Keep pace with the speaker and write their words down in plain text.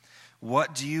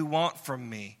What do you want from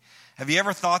me? Have you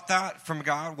ever thought that from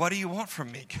God? What do you want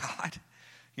from me, God?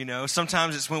 You know,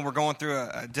 sometimes it's when we're going through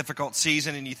a difficult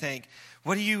season and you think,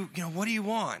 what do you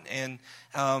want? And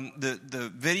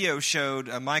the video showed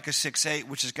Micah 6:8,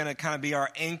 which is going to kind of be our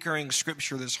anchoring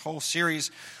scripture this whole series.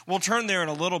 We'll turn there in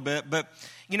a little bit, but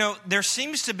you know, there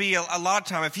seems to be a lot of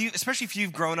time, especially if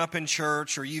you've grown up in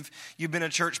church or you've been a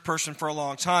church person for a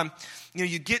long time, you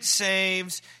know, you get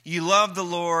saved, you love the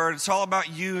Lord, it's all about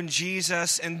you and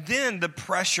Jesus, and then the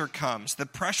pressure comes, the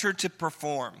pressure to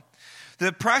perform.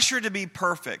 The pressure to be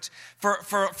perfect.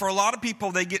 For a lot of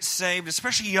people, they get saved,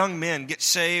 especially young men get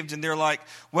saved, and they're like,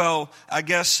 well, I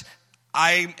guess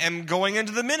I am going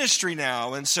into the ministry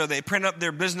now. And so they print up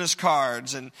their business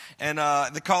cards and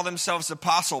they call themselves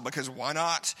apostle because why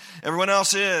not? Everyone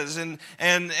else is. And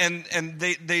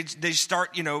they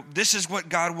start, you know, this is what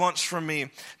God wants from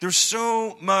me. There's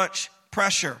so much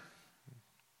pressure.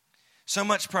 So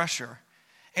much pressure.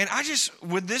 And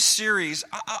with this series,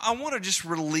 I want to just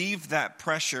relieve that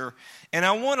pressure. And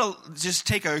I want to just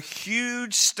take a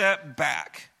huge step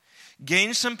back,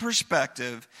 gain some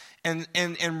perspective, and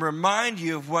remind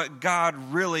you of what God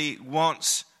really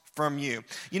wants from you.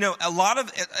 You know, at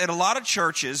a lot of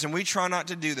churches, and we try not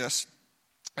to do this,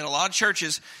 in a lot of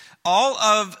churches, all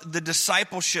of the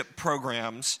discipleship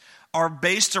programs are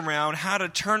based around how to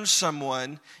turn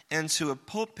someone into a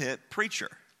pulpit preacher.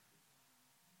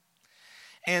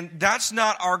 And that's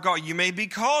not our goal. You may be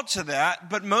called to that,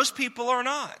 but most people are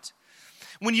not.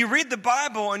 When you read the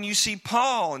Bible and you see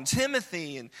Paul and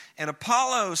Timothy and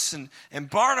Apollos and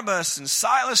Barnabas and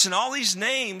Silas and all these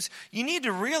names, you need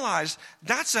to realize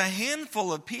that's a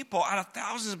handful of people out of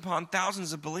thousands upon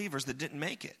thousands of believers that didn't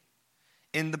make it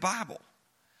in the Bible.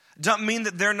 Doesn't mean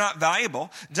that they're not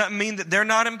valuable. Doesn't mean that they're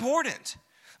not important.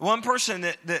 One person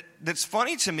that's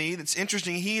funny to me, that's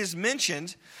interesting, he is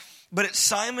mentioned, but it's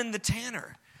Simon the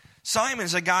Tanner.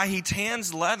 Simon's a guy, he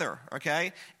tans leather,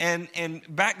 okay? And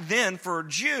back then, for a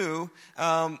Jew,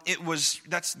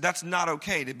 that's not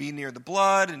okay to be near the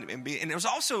blood. And it was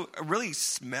also really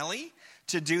smelly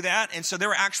to do that. And so there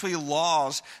were actually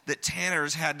laws that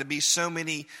tanners had to be so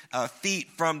many feet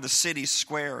from the city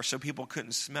square so people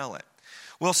couldn't smell it.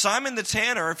 Well, Simon the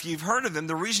Tanner, if you've heard of him,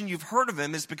 the reason you've heard of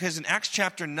him is because in Acts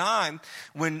chapter 9,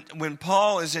 when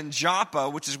Paul is in Joppa,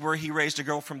 which is where he raised a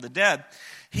girl from the dead,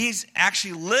 he's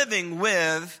actually living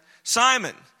with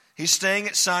Simon. He's staying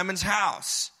at Simon's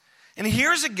house. And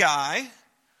here's a guy,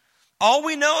 all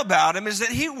we know about him is that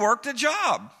he worked a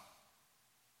job.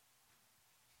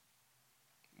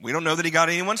 We don't know that he got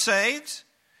anyone saved.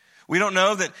 We don't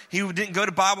know that he didn't go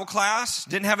to Bible class,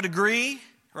 didn't have a degree,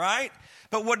 right?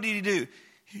 But what did he do?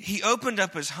 He opened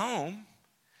up his home.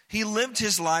 He lived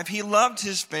his life. He loved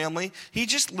his family. He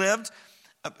just lived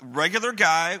a regular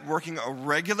guy working a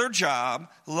regular job,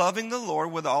 loving the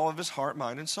Lord with all of his heart,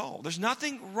 mind, and soul. There's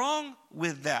nothing wrong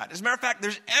with that. As a matter of fact,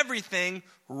 there's everything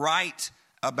right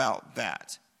about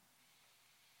that.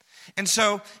 And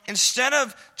so instead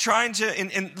of trying to,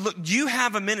 and look, you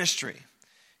have a ministry.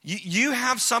 You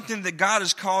have something that God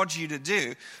has called you to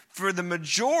do. For the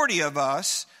majority of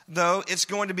us, though, it's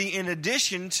going to be in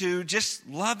addition to just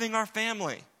loving our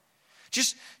family,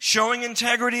 just showing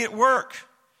integrity at work,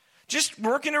 just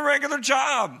working a regular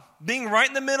job, being right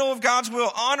in the middle of God's will,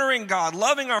 honoring God,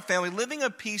 loving our family, living a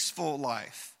peaceful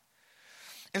life.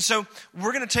 And so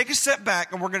we're going to take a step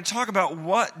back and we're going to talk about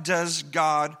what does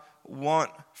God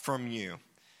want from you.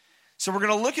 So we're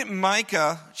going to look at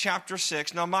Micah chapter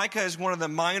 6. Now, Micah is one of the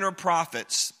minor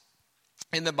prophets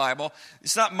in the Bible.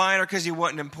 It's not minor because he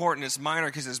wasn't important. It's minor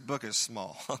because his book is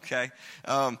small, okay?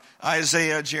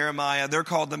 Isaiah, Jeremiah, they're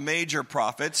called the major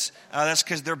prophets. That's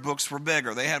because their books were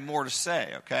bigger. They had more to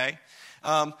say, okay?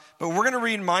 But we're going to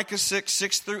read Micah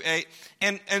 6 through 8,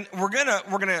 and we're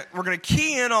gonna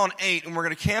key in on 8, and we're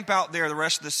going to camp out there the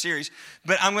rest of the series.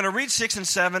 But I'm going to read 6 and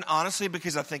 7, honestly,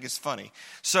 because I think it's funny.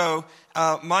 So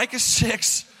Micah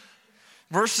 6,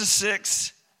 verses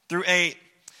 6 through 8,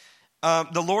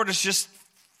 the Lord has just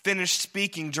finished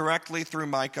speaking directly through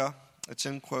Micah. It's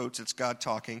in quotes, it's God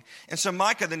talking. And so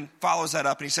Micah then follows that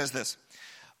up, and he says this: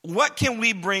 what can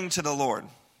we bring to the Lord?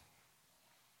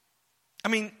 I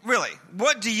mean, really,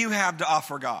 what do you have to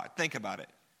offer God? Think about it.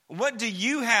 What do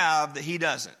you have that he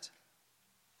doesn't?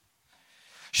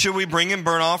 Should we bring him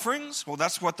burnt offerings? Well,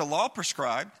 that's what the law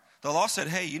prescribed. The law said,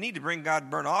 hey, you need to bring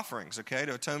God burnt offerings, okay,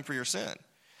 to atone for your sin.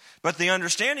 But the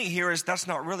understanding here is that's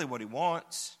not really what he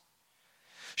wants.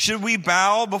 Should we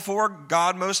bow before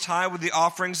God Most High with the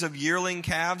offerings of yearling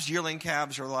calves? Yearling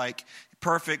calves are like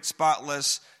perfect,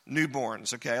 spotless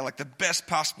newborns, okay, like the best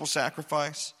possible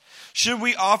sacrifice. Should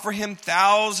we offer him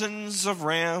thousands of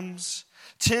rams,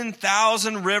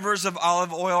 10,000 rivers of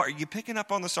olive oil. Are you picking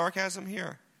up on the sarcasm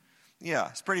here? Yeah,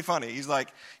 it's pretty funny. He's like,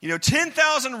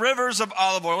 10,000 rivers of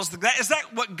olive oil. Is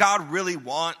that what God really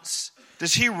wants?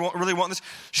 Does he really want this?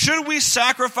 Should we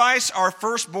sacrifice our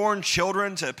firstborn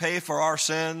children to pay for our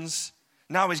sins?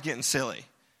 Now he's getting silly,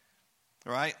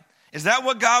 right? Is that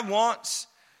what God wants?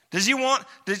 Does God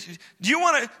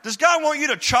want you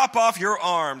to chop off your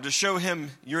arm to show him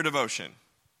your devotion?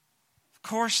 Of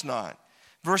course not.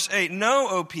 Verse 8, know,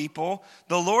 O people,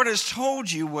 the Lord has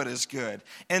told you what is good,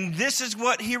 and this is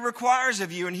what he requires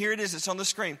of you. And here it is, it's on the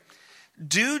screen.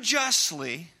 Do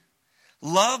justly,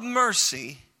 love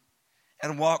mercy,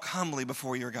 and walk humbly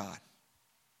before your God.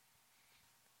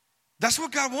 That's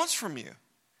what God wants from you.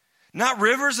 Not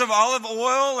rivers of olive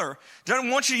oil, or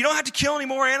doesn't want you don't have to kill any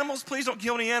more animals. Please don't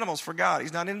kill any animals for God.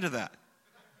 He's not into that.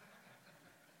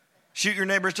 Shoot your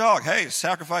neighbor's dog. Hey,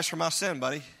 sacrifice for my sin,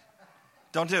 buddy.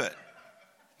 Don't do it.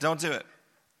 Don't do it.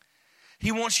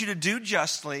 He wants you to do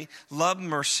justly, love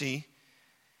mercy,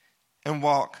 and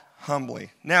walk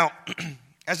humbly. Now,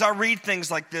 as I read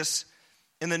things like this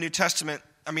in the New Testament,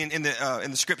 in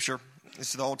the Scripture,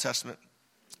 this is the Old Testament.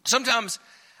 Sometimes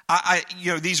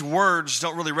these words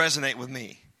don't really resonate with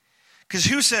me, because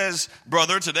who says,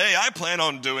 "Brother, today I plan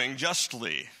on doing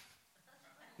justly"?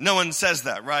 No one says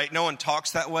that, right? No one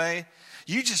talks that way.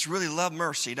 You just really love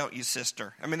mercy, don't you,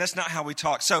 sister? That's not how we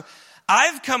talk. So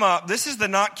I've come up, this is the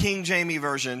not King James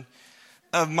version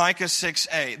of Micah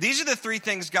 6:8. These are the three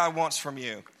things God wants from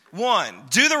you. 1,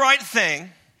 do the right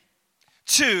thing.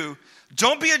 2,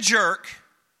 don't be a jerk.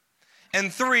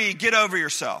 And 3, get over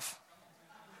yourself.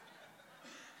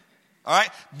 All right?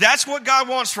 That's what God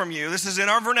wants from you. This is in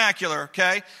our vernacular,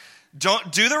 okay?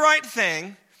 Don't do the right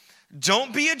thing.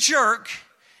 Don't be a jerk.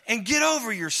 And get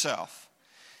over yourself.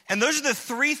 And those are the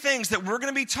three things that we're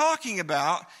going to be talking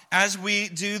about as we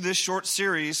do this short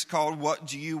series called What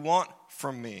Do You Want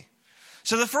From Me?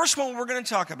 So the first one we're going to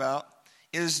talk about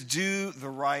is do the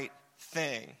right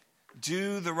thing.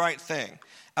 Do the right thing.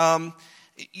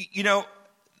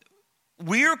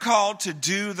 We're called to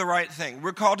do the right thing.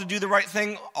 We're called to do the right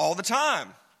thing all the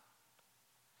time.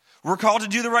 We're called to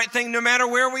do the right thing no matter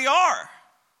where we are.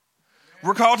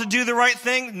 We're called to do the right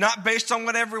thing, not based on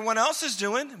what everyone else is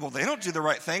doing. Well, they don't do the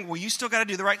right thing. Well, you still got to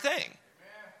do the right thing.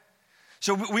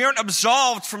 So we aren't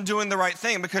absolved from doing the right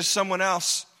thing because someone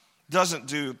else doesn't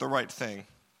do the right thing.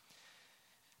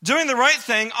 Doing the right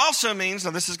thing also means,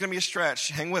 now this is going to be a stretch,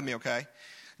 hang with me, okay?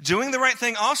 Doing the right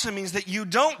thing also means that you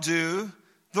don't do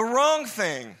the wrong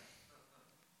thing.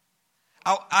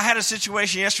 I had a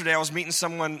situation yesterday. I was meeting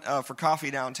someone for coffee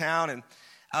downtown,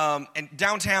 and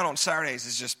downtown on Saturdays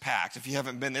is just packed. If you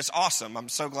haven't been, it's awesome. I'm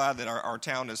so glad that our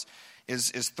town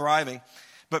is thriving.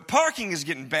 But parking is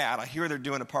getting bad. I hear they're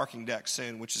doing a parking deck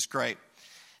soon, which is great.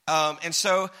 And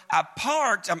so I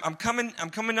parked. I'm coming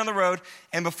down the road,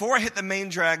 and before I hit the main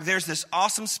drag, there's this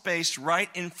awesome space right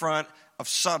in front of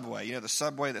Subway. You know, the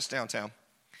Subway that's downtown.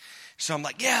 So I'm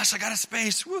like, yes, I got a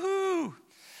space. Woohoo!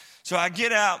 So I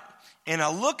get out. And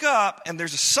I look up, and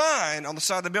there's a sign on the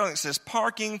side of the building that says,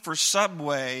 parking for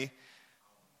Subway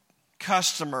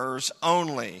customers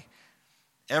only.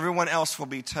 Everyone else will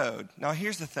be towed. Now,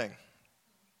 here's the thing.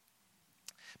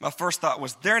 My first thought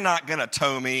was, they're not going to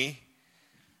tow me.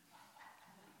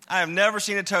 I have never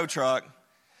seen a tow truck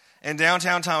in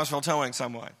downtown Thomasville towing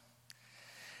someone.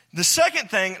 The second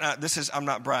thing, I'm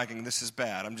not bragging, this is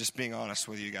bad. I'm just being honest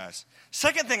with you guys.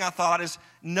 Second thing I thought is,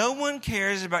 no one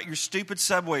cares about your stupid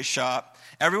Subway shop.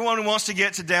 Everyone wants to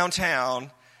get to downtown.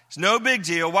 It's no big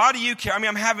deal. Why do you care?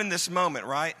 I'm having this moment,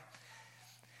 right?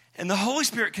 And the Holy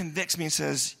Spirit convicts me and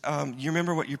says, you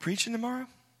remember what you're preaching tomorrow?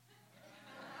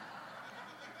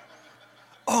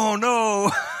 Oh, no.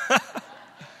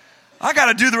 I got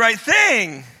to do the right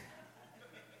thing.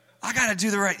 I got to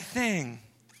do the right thing.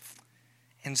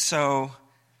 And so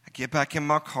I get back in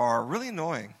my car, really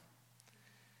annoying.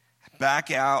 I back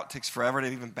out, takes forever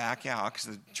to even back out because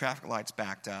the traffic light's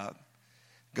backed up.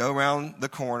 Go around the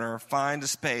corner, find a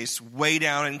space way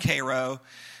down in Cairo,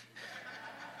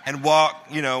 and walk,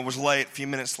 was late, a few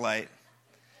minutes late.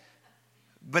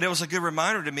 But it was a good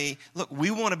reminder to me, look,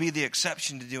 we want to be the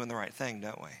exception to doing the right thing,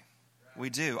 don't we? We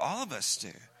do. All of us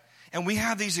do. And we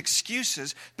have these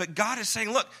excuses, but God is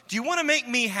saying, look, do you want to make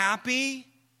me happy?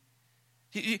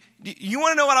 You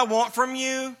want to know what I want from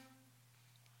you?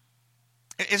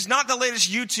 It's not the latest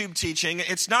YouTube teaching.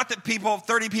 It's not that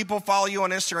 30 people follow you on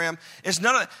Instagram. It's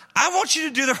none of that. I want you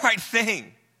to do the right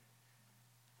thing.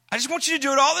 I just want you to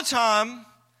do it all the time,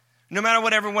 no matter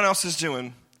what everyone else is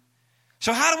doing.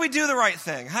 So how do we do the right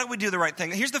thing? How do we do the right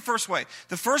thing? Here's the first way.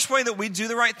 The first way that we do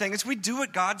the right thing is we do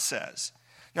what God says.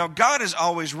 Now, God is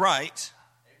always right.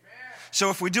 So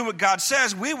if we do what God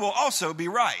says, we will also be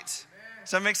right.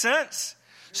 Does that make sense?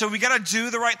 So we got to do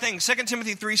the right thing. 2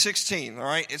 Timothy 3:16, all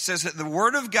right? It says that the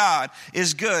word of God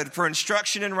is good for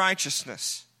instruction in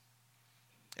righteousness.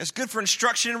 It's good for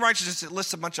instruction in righteousness. It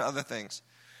lists a bunch of other things.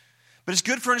 But it's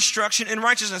good for instruction in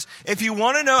righteousness. If you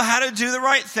want to know how to do the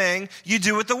right thing, you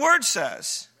do what the word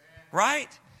says. Right?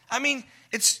 I mean,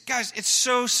 guys, it's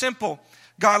so simple.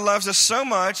 God loves us so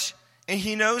much, and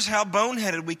he knows how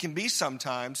boneheaded we can be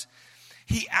sometimes.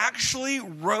 He actually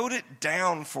wrote it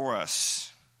down for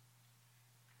us.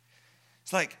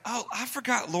 It's like, oh, I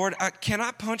forgot, Lord, can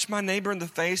I punch my neighbor in the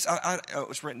face? Oh, it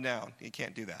was written down. You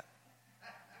can't do that.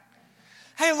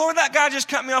 Hey, Lord, that guy just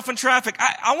cut me off in traffic.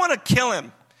 I want to kill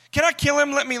him. Can I kill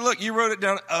him? Let me look. You wrote it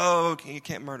down. Oh, okay, you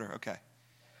can't murder. Okay.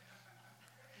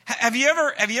 Have you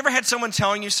ever had someone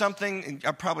telling you something? And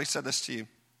I probably said this to you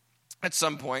at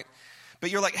some point, but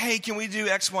you're like, hey, can we do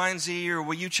X, Y, and Z, or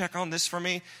will you check on this for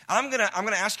me? I'm gonna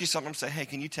ask you something. I'm gonna say, hey,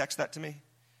 can you text that to me?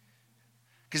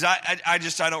 Because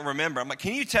I don't remember. I'm like,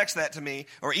 can you text that to me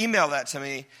or email that to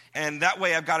me? And that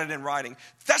way I've got it in writing.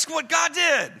 That's what God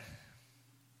did.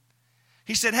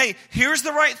 He said, hey, here's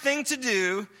the right thing to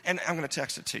do, and I'm going to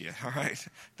text it to you, all right?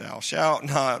 Thou shalt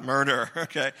not murder,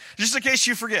 okay? Just in case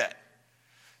you forget.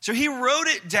 So he wrote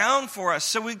it down for us,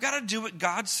 so we've got to do what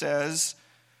God says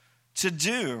to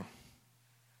do.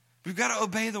 We've got to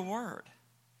obey the word.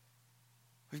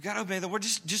 We've got to obey the word.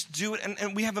 Just do it,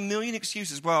 and we have a million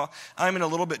excuses. Well, I'm in a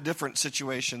little bit different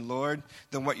situation, Lord,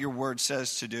 than what your word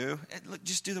says to do. Look,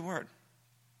 just do the word.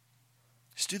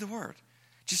 Just do the word.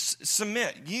 Just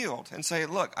submit, yield, and say,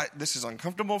 look, this is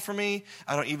uncomfortable for me.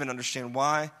 I don't even understand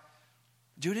why.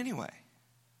 Do it anyway.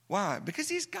 Why? Because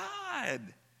he's God.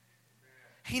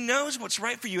 He knows what's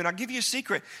right for you. And I'll give you a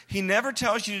secret. He never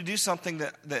tells you to do something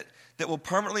that will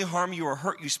permanently harm you or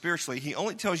hurt you spiritually. He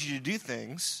only tells you to do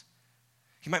things.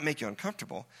 He might make you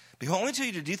uncomfortable, but he'll only tell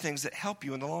you to do things that help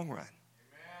you in the long run. Amen.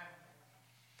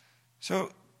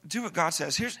 So do what God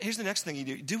says. Here's the next thing you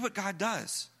do. Do what God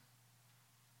does.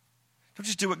 Don't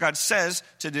just do what God says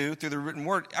to do through the written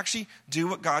word. Actually, do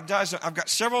what God does. I've got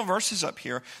several verses up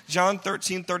here. John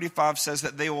 13:35 says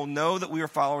that they will know that we are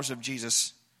followers of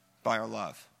Jesus by our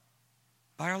love.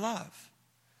 By our love.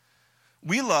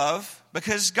 We love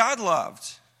because God loved,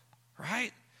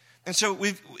 right? And so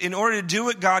in order to do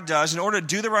what God does, in order to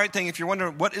do the right thing, if you're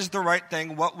wondering what is the right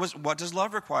thing, what does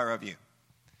love require of you?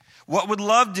 What would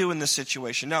love do in this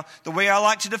situation? Now, the way I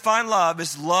like to define love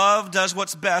is love does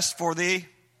what's best for the...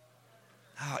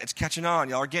 Oh, it's catching on.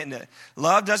 Y'all are getting it.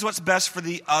 Love does what's best for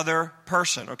the other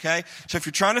person, okay? So if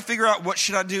you're trying to figure out what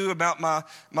should I do about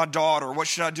my daughter, what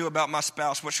should I do about my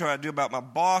spouse, what should I do about my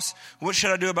boss, what should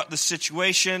I do about the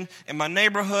situation in my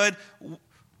neighborhood,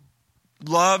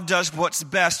 love does what's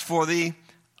best for the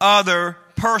other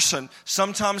person.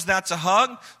 Sometimes that's a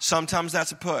hug. Sometimes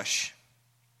that's a push.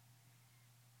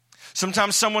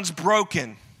 Sometimes someone's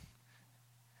broken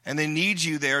and they need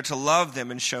you there to love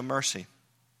them and show mercy.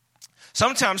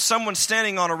 Sometimes someone's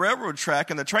standing on a railroad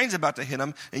track and the train's about to hit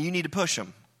them and you need to push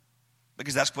them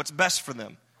because that's what's best for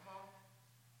them.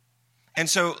 And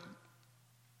so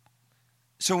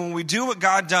when we do what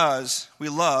God does, we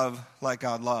love like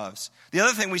God loves. The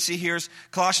other thing we see here is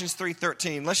Colossians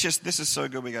 3:13. This is so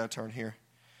good we got to turn here.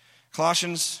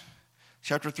 Colossians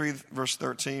chapter 3, verse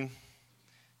 13.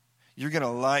 You're going to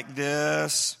like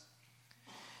this.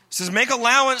 It says, make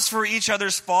allowance for each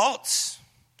other's faults.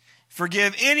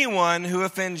 Forgive anyone who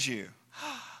offends you.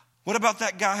 What about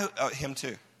that guy? Him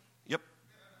too. Yep.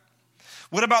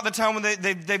 What about the time when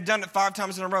they've done it 5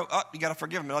 times in a row? Oh, you got to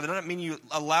forgive them. No, that doesn't mean you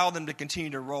allow them to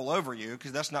continue to roll over you,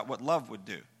 because that's not what love would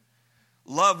do.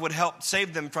 Love would help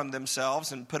save them from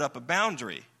themselves and put up a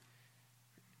boundary.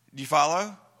 Do you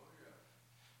follow?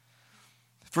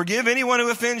 Forgive anyone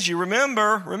who offends you.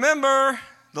 Remember,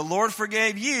 the Lord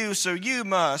forgave you, so you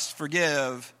must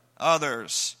forgive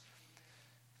others.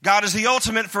 God is the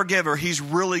ultimate forgiver. He's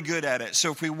really good at it.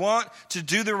 So if we want to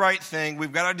do the right thing,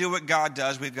 we've got to do what God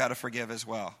does. We've got to forgive as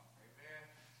well.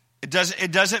 Amen.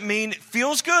 It doesn't mean it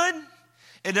feels good.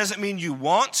 It doesn't mean you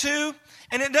want to.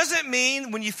 And it doesn't mean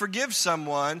when you forgive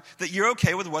someone that you're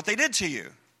okay with what they did to you.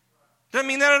 It doesn't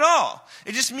mean that at all.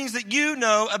 It just means that you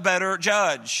know a better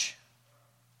judge.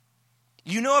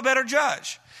 You know a better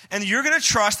judge. And you're going to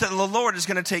trust that the Lord is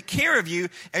going to take care of you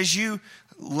as you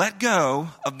let go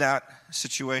of that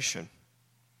situation.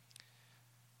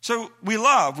 So we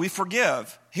love, we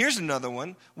forgive. Here's another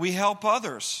one. We help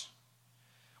others.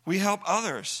 We help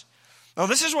others. Now,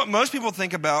 this is what most people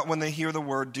think about when they hear the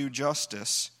word do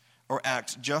justice or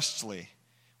act justly.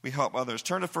 We help others.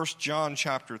 Turn to 1 John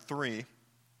chapter 3.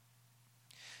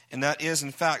 And that is,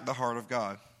 in fact, the heart of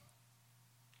God.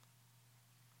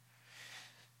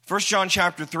 1 John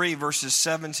chapter 3, verses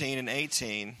 17 and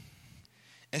 18,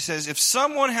 it says, if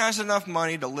someone has enough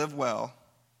money to live well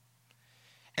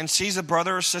and sees a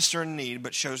brother or sister in need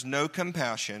but shows no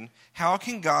compassion, how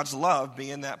can God's love be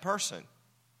in that person?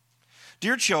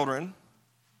 Dear children,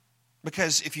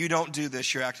 because if you don't do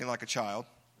this, you're acting like a child,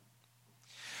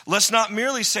 let's not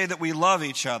merely say that we love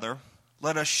each other.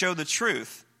 Let us show the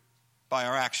truth by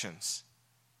our actions.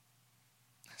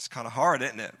 It's kind of hard,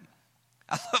 isn't it?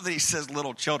 I love that he says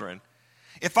little children.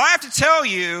 If I have to tell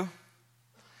you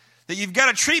that you've got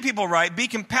to treat people right, be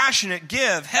compassionate,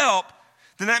 give, help,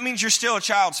 then that means you're still a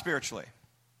child spiritually.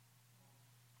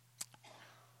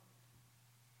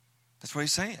 That's what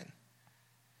he's saying.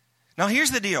 Now,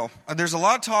 here's the deal. There's a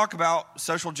lot of talk about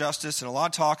social justice and a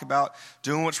lot of talk about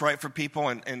doing what's right for people.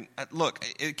 And look,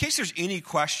 in case there's any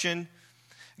question,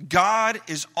 God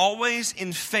is always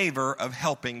in favor of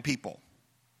helping people.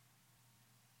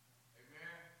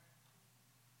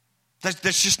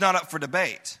 That's just not up for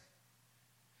debate.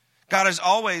 God is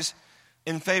always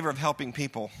in favor of helping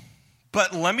people.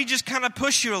 But let me just kind of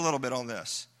push you a little bit on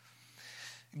this.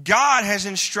 God has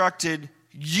instructed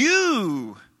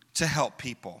you to help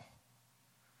people.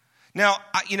 Now,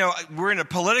 we're in a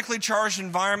politically charged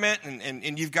environment,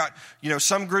 and you've got,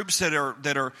 some groups that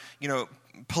are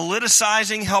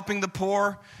politicizing helping the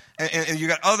poor, and you've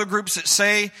got other groups that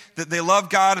say that they love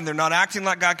God and they're not acting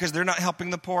like God because they're not helping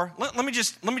the poor. Let me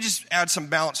just add some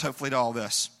balance, hopefully, to all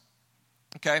this.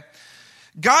 Okay?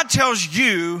 God tells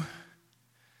you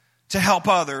to help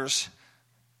others,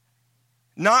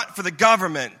 not for the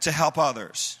government to help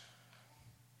others.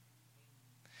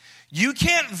 You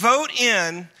can't vote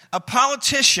in a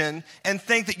politician and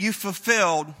think that you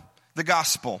fulfilled the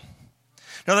gospel.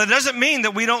 Now, that doesn't mean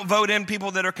that we don't vote in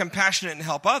people that are compassionate and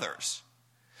help others.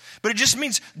 But it just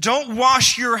means don't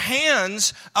wash your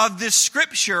hands of this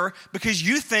scripture because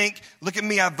you think, look at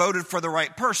me, I voted for the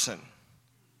right person.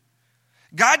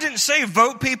 God didn't say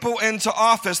vote people into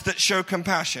office that show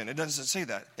compassion. It doesn't say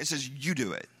that. It says you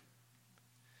do it.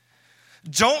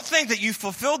 Don't think that you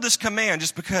fulfilled this command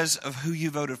just because of who you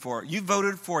voted for. You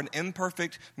voted for an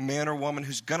imperfect man or woman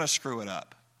who's going to screw it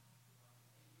up.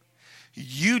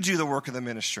 You do the work of the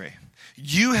ministry.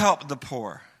 You help the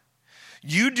poor.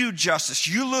 You do justice.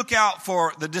 You look out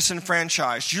for the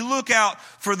disenfranchised. You look out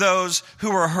for those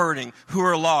who are hurting, who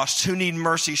are lost, who need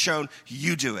mercy shown.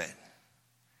 You do it.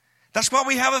 That's why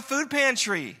we have a food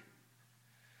pantry.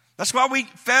 That's why we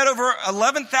fed over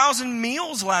 11,000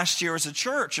 meals last year as a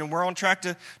church, and we're on track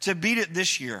to beat it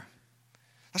this year.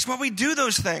 That's why we do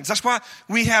those things. That's why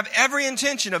we have every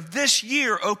intention of this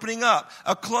year opening up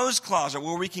a clothes closet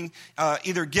where we can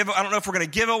either give, I don't know if we're going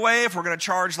to give away, if we're going to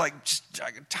charge just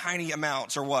tiny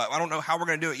amounts or what. I don't know how we're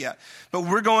going to do it yet. But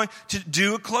we're going to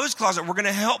do a clothes closet. We're going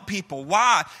to help people.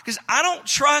 Why? Because I don't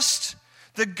trust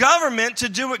the government to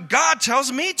do what God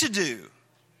tells me to do.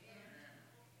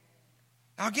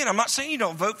 Now, again, I'm not saying you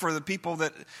don't vote for the people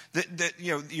that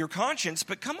your conscience,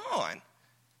 but come on.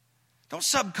 Don't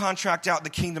subcontract out the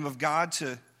kingdom of God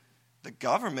to the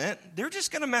government. They're just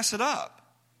going to mess it up.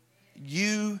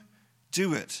 You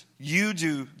do it. You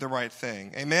do the right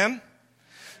thing. Amen?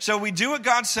 So we do what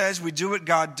God says. We do what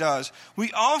God does.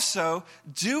 We also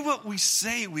do what we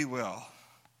say we will.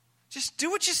 Just do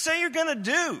what you say you're going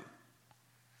to do.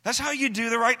 That's how you do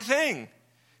the right thing.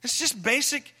 It's just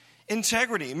basic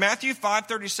integrity. Matthew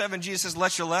 5:37, Jesus says,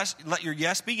 let your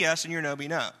yes be yes and your no be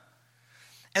no.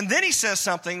 And then he says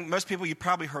something, most people, you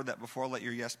probably heard that before, let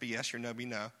your yes be yes, your no be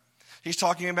no. He's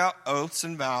talking about oaths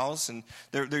and vows, and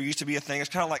there used to be a thing. It's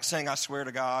kind of like saying, I swear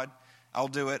to God, I'll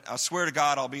do it. I swear to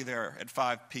God, I'll be there at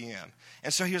 5 p.m.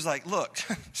 And so he was like, look,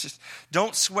 just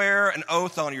don't swear an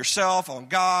oath on yourself, on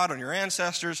God, on your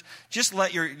ancestors. Just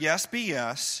let your yes be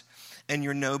yes and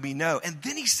your no be no. And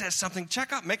then he says something,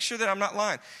 check out, make sure that I'm not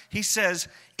lying. He says,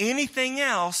 anything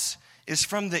else is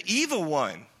from the evil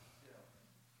one.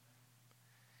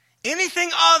 Anything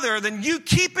other than you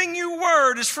keeping your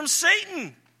word is from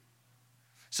Satan.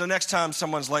 So next time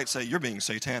someone's late, say, you're being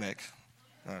satanic.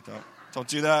 No, don't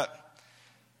do that.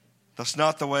 That's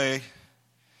not the way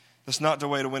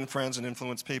to win friends and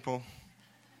influence people.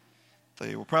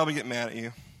 They will probably get mad at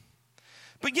you.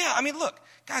 But yeah, I mean, look,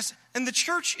 guys, and the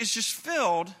church is just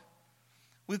filled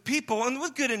with people and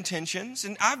with good intentions.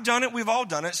 And I've done it. We've all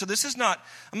done it. So this is not,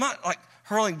 I'm not like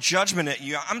hurling judgment at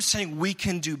you. I'm saying we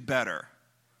can do better.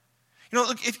 You know,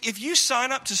 look, if you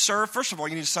sign up to serve, first of all,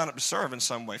 you need to sign up to serve in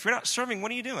some way. If you're not serving, what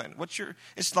are you doing?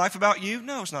 Is life about you?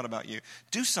 No, it's not about you.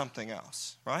 Do something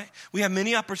else, right? We have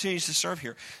many opportunities to serve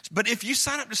here. But if you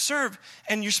sign up to serve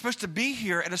and you're supposed to be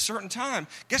here at a certain time,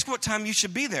 guess what time you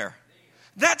should be there?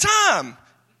 That time.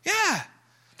 Yeah,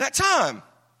 that time.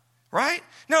 Right?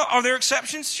 Now, are there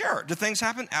exceptions? Sure. Do things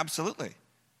happen? Absolutely.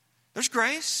 There's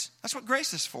grace. That's what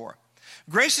grace is for.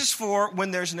 Grace is for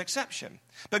when there's an exception.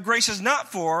 But grace is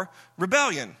not for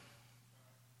rebellion.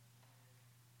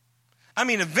 I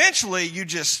mean, eventually you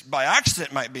just by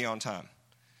accident might be on time.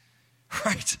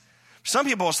 Right? Some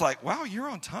people, it's like, wow, you're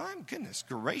on time? Goodness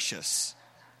gracious.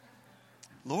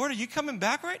 Lord, are you coming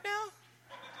back right now?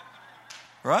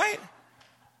 Right?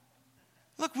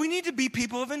 Look, we need to be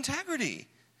people of integrity.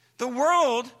 The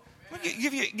world,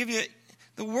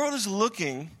 the world is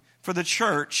looking for the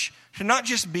church to not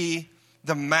just be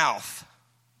the mouth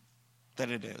that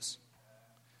it is.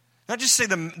 Not just say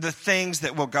the things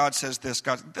that, well, God says this.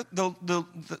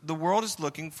 The world is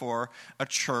looking for a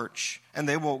church, and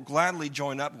they will gladly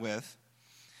join up with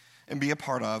and be a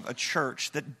part of a church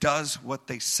that does what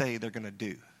they say they're going to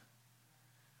do.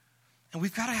 And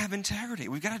we've got to have integrity.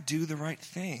 We've got to do the right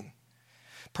thing.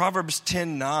 Proverbs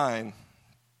 10:9.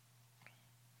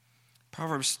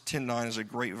 Proverbs 10:9 is a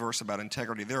great verse about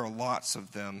integrity. There are lots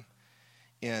of them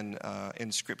in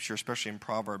Scripture, especially in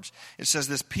Proverbs. It says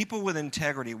this: people with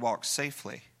integrity walk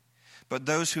safely, but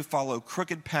those who follow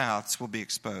crooked paths will be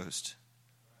exposed.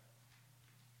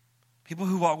 People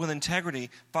who walk with integrity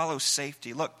follow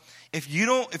safety. Look, if you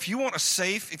want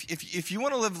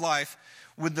to live life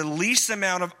with the least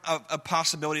amount of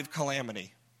possibility of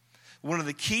calamity, one of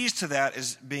the keys to that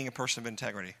is being a person of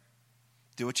integrity.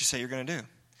 Do what you say you're going to do.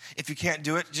 If you can't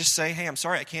do it, just say, hey, I'm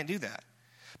sorry, I can't do that.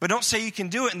 But don't say you can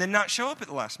do it and then not show up at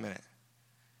the last minute.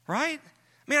 Right?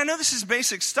 I mean, I know this is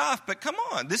basic stuff, but come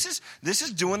on. This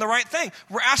is doing the right thing.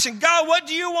 We're asking, God, what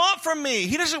do you want from me?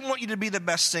 He doesn't want you to be the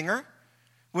best singer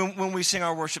when we sing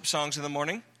our worship songs in the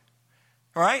morning.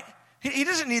 Right? He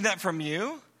doesn't need that from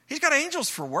you. He's got angels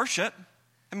for worship.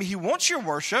 I mean, he wants your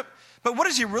worship. But what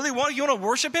does he really want? You want to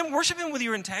worship him? Worship him with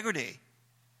your integrity.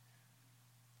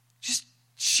 Just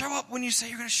show up when you say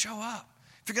you're going to show up.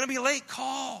 If you're going to be late,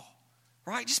 call.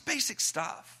 Right? Just basic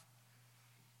stuff.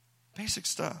 Basic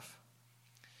stuff.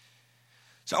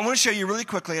 So I want to show you really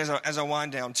quickly as I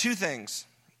wind down two things.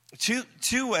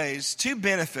 Two ways, two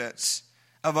benefits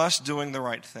of us doing the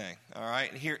right thing. All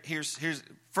right? Here's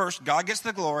first, God gets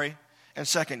the glory. And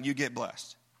second, you get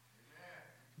blessed.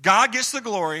 God gets the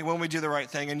glory when we do the right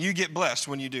thing, and you get blessed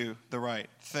when you do the right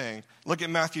thing. Look at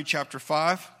Matthew chapter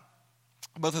 5.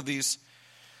 Both of these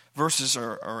verses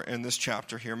are in this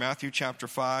chapter here. Matthew chapter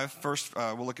 5. First,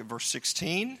 we'll look at verse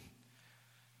 16. It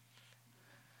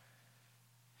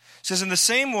says, in the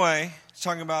same way, it's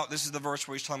talking about, this is the verse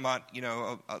where he's talking about,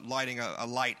 lighting a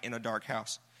light in a dark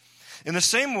house. In the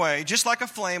same way, just like a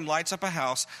flame lights up a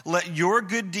house, let your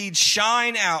good deeds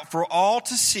shine out for all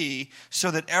to see,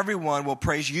 so that everyone will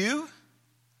praise you?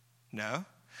 No.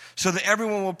 So that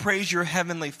everyone will praise your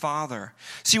heavenly Father.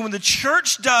 See, when the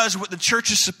church does what the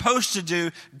church is supposed to do,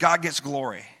 God gets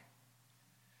glory.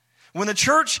 When the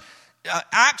church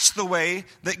acts the way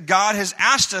that God has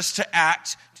asked us to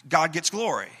act, God gets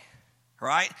glory.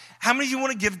 Right? How many of you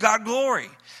want to give God glory?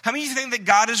 How many of you think that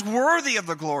God is worthy of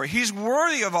the glory? He's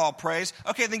worthy of all praise.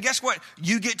 Okay, then guess what?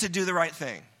 You get to do the right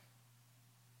thing.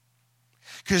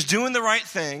 Because doing the right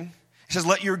thing, it says,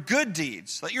 let your good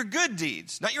deeds, not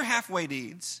your halfway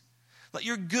deeds, let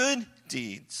your good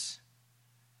deeds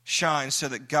shine so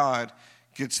that God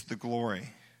gets the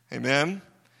glory. Amen?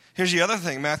 Here's the other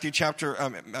thing, Matthew chapter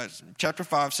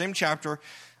 5, same chapter,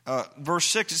 verse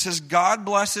 6, it says, God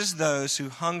blesses those who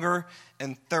hunger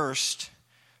and thirst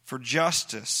for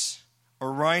justice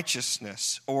or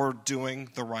righteousness or doing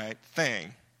the right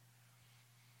thing,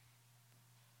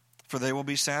 for they will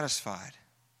be satisfied.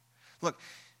 Look,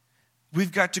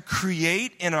 we've got to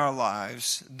create in our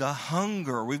lives the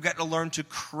hunger. We've got to learn to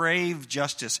crave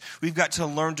justice. We've got to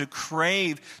learn to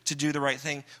crave to do the right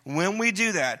thing. When we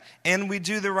do that and we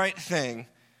do the right thing,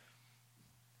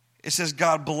 it says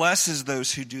God blesses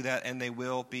those who do that and they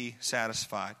will be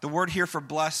satisfied. The word here for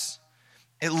bless,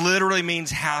 it literally means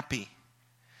happy.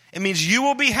 It means you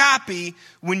will be happy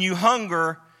when you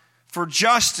hunger for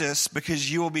justice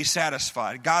because you will be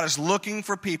satisfied. God is looking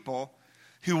for people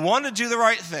who want to do the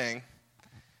right thing,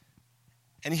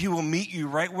 and he will meet you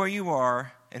right where you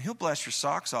are, and he'll bless your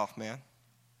socks off, man. Amen.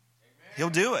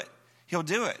 He'll do it. He'll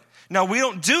do it. Now, we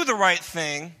don't do the right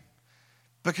thing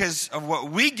because of what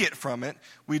we get from it.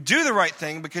 We do the right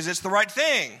thing because it's the right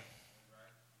thing.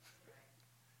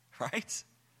 Right?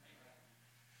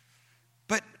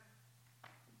 But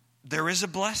there is a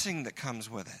blessing that comes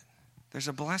with it. There's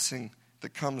a blessing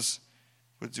that comes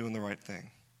with doing the right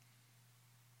thing.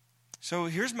 So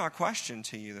here's my question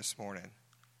to you this morning.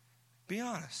 Be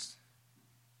honest.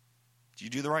 Do you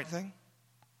do the right thing?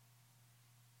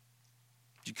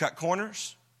 Do you cut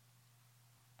corners?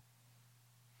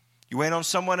 You wait on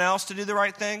someone else to do the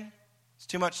right thing? It's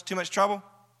too much trouble?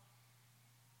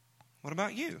 What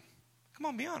about you? Come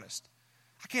on, be honest.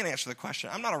 I can't answer the question.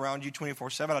 I'm not around you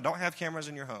 24/7. I don't have cameras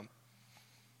in your home.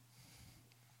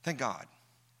 Thank God.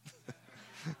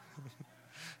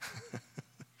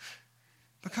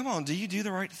 But come on, do you do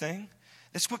the right thing?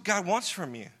 That's what God wants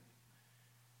from you.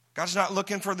 God's not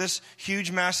looking for this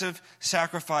huge, massive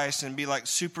sacrifice and be like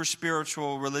super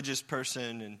spiritual, religious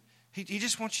person. And he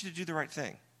just wants you to do the right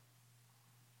thing.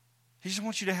 He just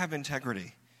wants you to have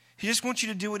integrity. He just wants you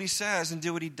to do what he says and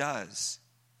do what he does.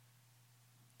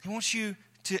 He wants you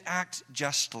to act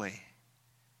justly.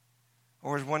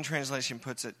 Or as one translation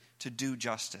puts it, to do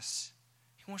justice.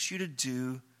 He wants you to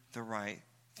do the right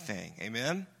thing.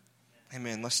 Amen?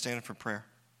 Amen. Let's stand up for prayer.